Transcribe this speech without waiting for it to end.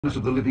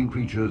Of the living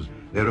creatures,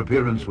 their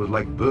appearance was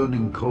like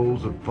burning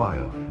coals of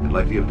fire, and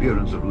like the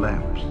appearance of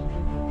lamps.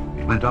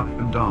 It went up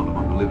and down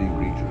among the living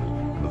creatures,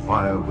 and the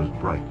fire was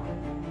bright.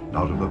 And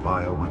out of the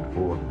fire went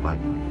forth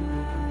lightning.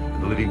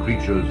 And the living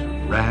creatures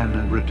ran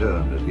and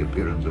returned as the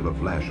appearance of a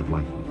flash of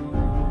lightning.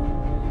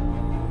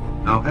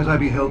 Now as I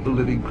beheld the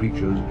living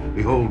creatures,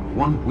 behold,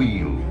 one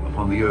wheel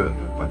upon the earth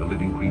by the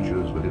living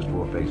creatures with his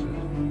four faces.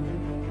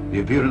 The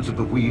appearance of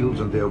the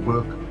wheels and their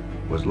work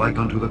was like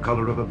unto the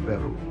color of a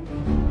beryl.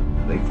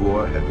 They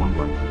four had one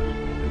likeness,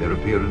 and their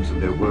appearance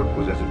and their work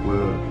was as it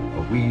were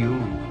a wheel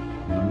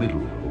in the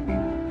middle of a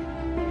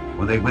wheel.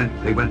 When they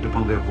went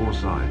upon their four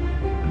sides,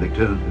 and they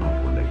turned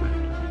not when they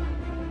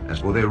went. As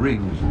for their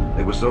rings,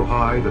 they were so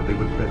high that they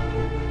were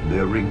dreadful, and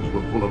their rings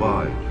were full of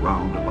eyes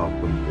round about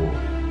them four.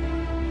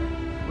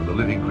 When the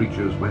living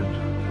creatures went,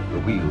 the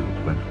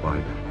wheels went by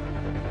them.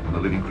 When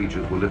the living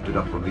creatures were lifted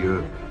up from the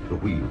earth, the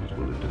wheels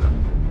were lifted up.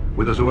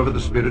 Whithersoever the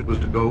Spirit was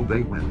to go,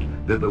 they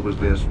went. Thither was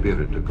their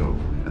spirit to go.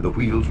 And the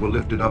wheels were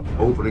lifted up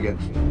over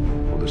against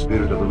them. For the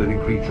spirit of the living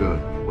creature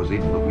was in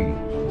the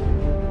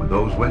wheels. When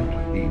those went,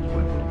 these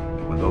went.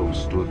 And when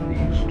those stood,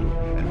 these stood.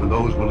 And when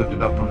those were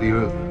lifted up from the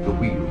earth, the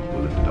wheels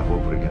were lifted up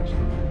over against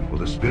them. For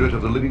the spirit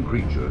of the living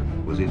creature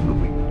was in the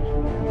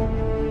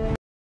wheels.